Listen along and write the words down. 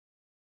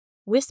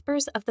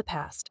Whispers of the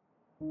Past.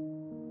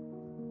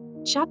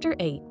 Chapter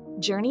 8,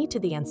 Journey to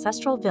the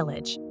Ancestral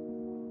Village.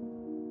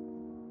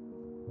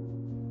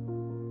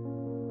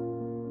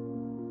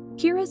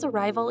 Kyra's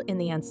arrival in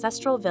the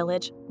Ancestral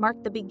Village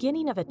marked the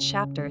beginning of a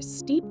chapter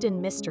steeped in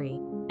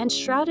mystery and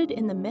shrouded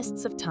in the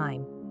mists of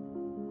time.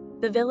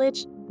 The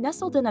village,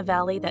 nestled in a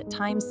valley that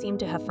time seemed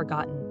to have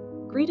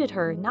forgotten, greeted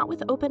her not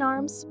with open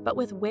arms, but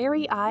with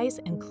wary eyes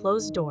and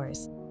closed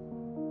doors.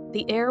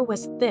 The air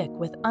was thick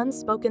with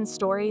unspoken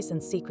stories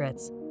and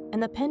secrets,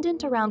 and the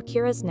pendant around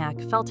Kyra's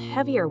neck felt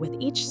heavier with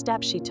each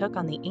step she took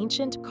on the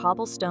ancient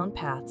cobblestone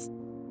paths.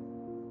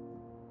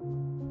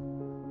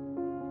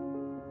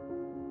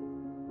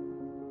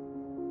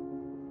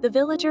 The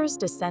villagers,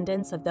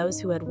 descendants of those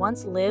who had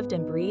once lived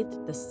and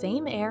breathed the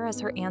same air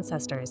as her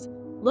ancestors,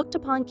 looked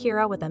upon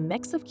Kyra with a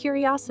mix of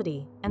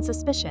curiosity and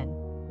suspicion.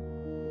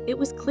 It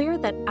was clear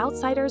that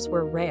outsiders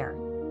were rare,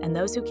 and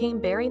those who came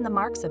bearing the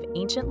marks of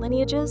ancient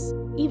lineages,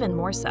 even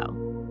more so.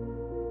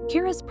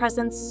 Kyra's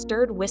presence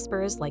stirred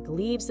whispers like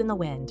leaves in the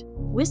wind,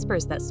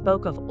 whispers that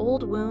spoke of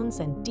old wounds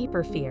and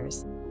deeper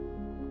fears.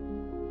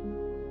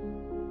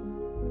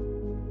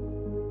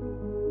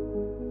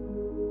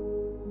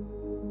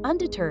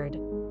 Undeterred,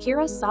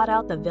 Kyra sought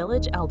out the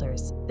village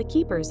elders, the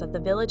keepers of the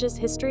village's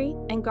history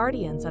and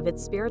guardians of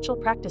its spiritual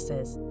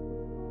practices.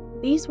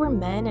 These were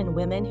men and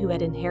women who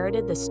had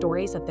inherited the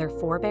stories of their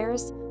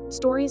forebears,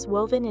 stories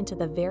woven into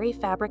the very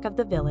fabric of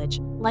the village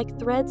like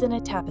threads in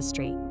a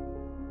tapestry.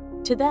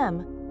 To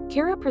them,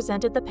 Kyra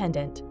presented the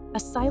pendant, a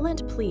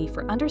silent plea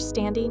for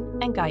understanding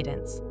and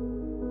guidance.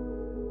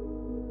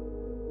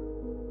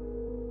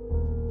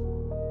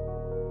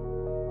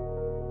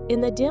 In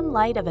the dim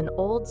light of an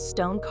old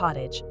stone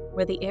cottage,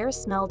 where the air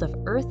smelled of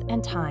earth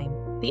and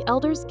time, the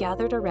elders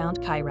gathered around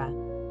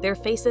Kyra, their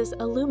faces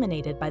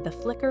illuminated by the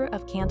flicker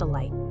of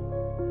candlelight.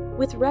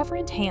 With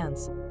reverent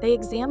hands, they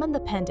examined the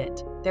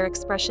pendant, their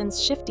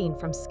expressions shifting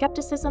from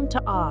skepticism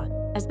to awe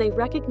as they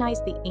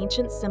recognized the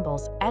ancient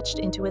symbols etched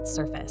into its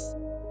surface.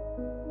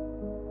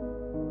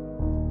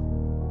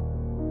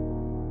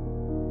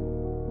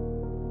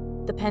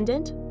 The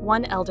pendant,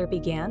 one elder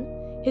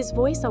began, his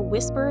voice a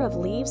whisper of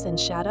leaves and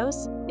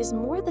shadows, is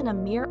more than a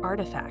mere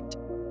artifact.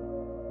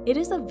 It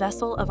is a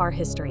vessel of our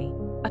history,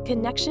 a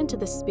connection to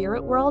the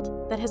spirit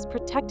world that has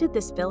protected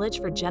this village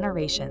for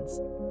generations.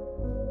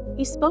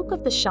 He spoke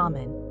of the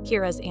Shaman,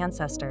 Kyra's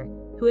ancestor,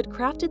 who had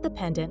crafted the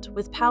pendant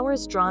with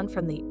powers drawn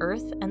from the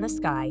earth and the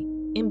sky,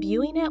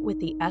 imbuing it with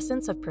the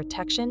essence of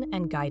protection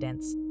and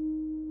guidance.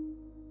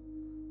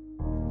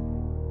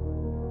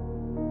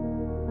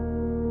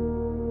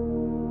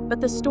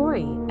 But the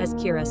story, as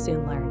Kyra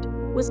soon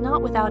learned, was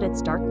not without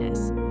its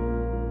darkness.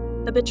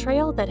 The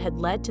betrayal that had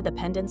led to the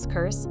pendant's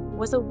curse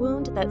was a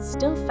wound that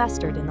still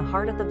festered in the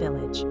heart of the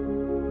village.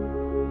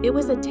 It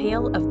was a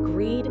tale of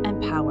greed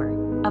and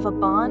power, of a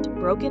bond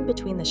broken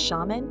between the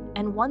shaman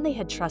and one they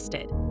had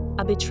trusted,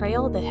 a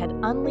betrayal that had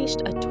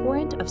unleashed a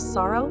torrent of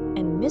sorrow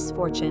and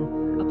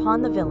misfortune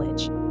upon the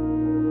village.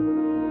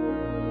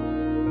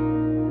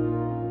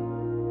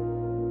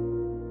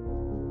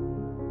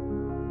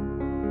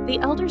 The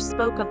elders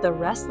spoke of the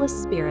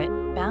restless spirit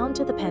bound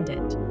to the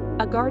pendant,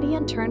 a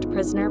guardian turned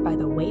prisoner by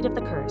the weight of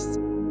the curse.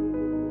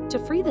 To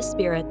free the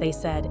spirit, they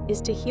said,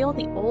 is to heal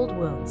the old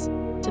wounds,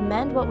 to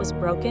mend what was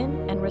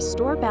broken and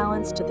restore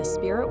balance to the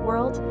spirit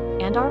world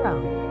and our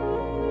own.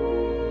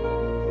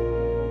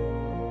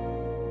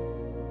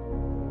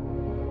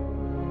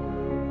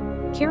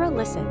 Kyra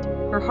listened,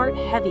 her heart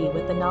heavy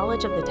with the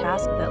knowledge of the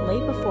task that lay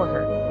before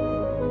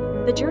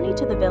her. The journey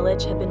to the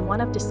village had been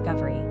one of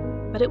discovery,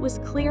 but it was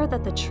clear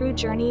that the true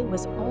journey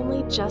was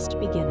only just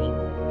beginning.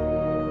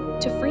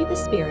 To free the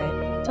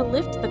spirit, to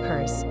lift the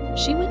curse,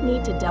 she would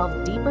need to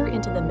delve deeper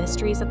into the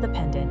mysteries of the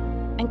pendant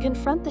and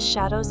confront the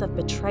shadows of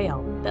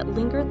betrayal that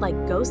lingered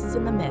like ghosts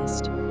in the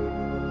mist.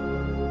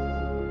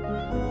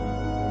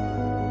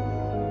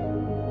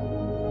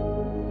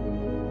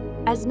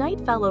 As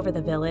night fell over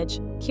the village,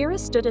 Kyra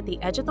stood at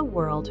the edge of the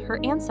world her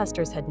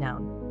ancestors had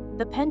known,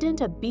 the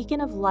pendant a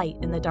beacon of light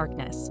in the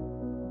darkness.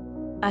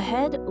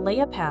 Ahead lay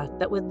a path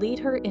that would lead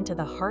her into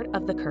the heart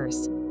of the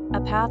curse,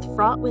 a path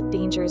fraught with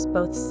dangers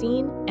both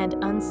seen and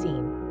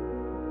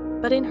unseen.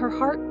 But in her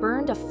heart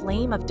burned a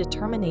flame of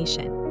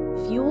determination,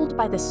 fueled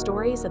by the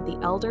stories of the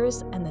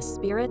elders and the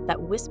spirit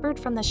that whispered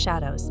from the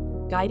shadows,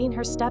 guiding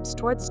her steps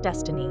towards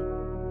destiny.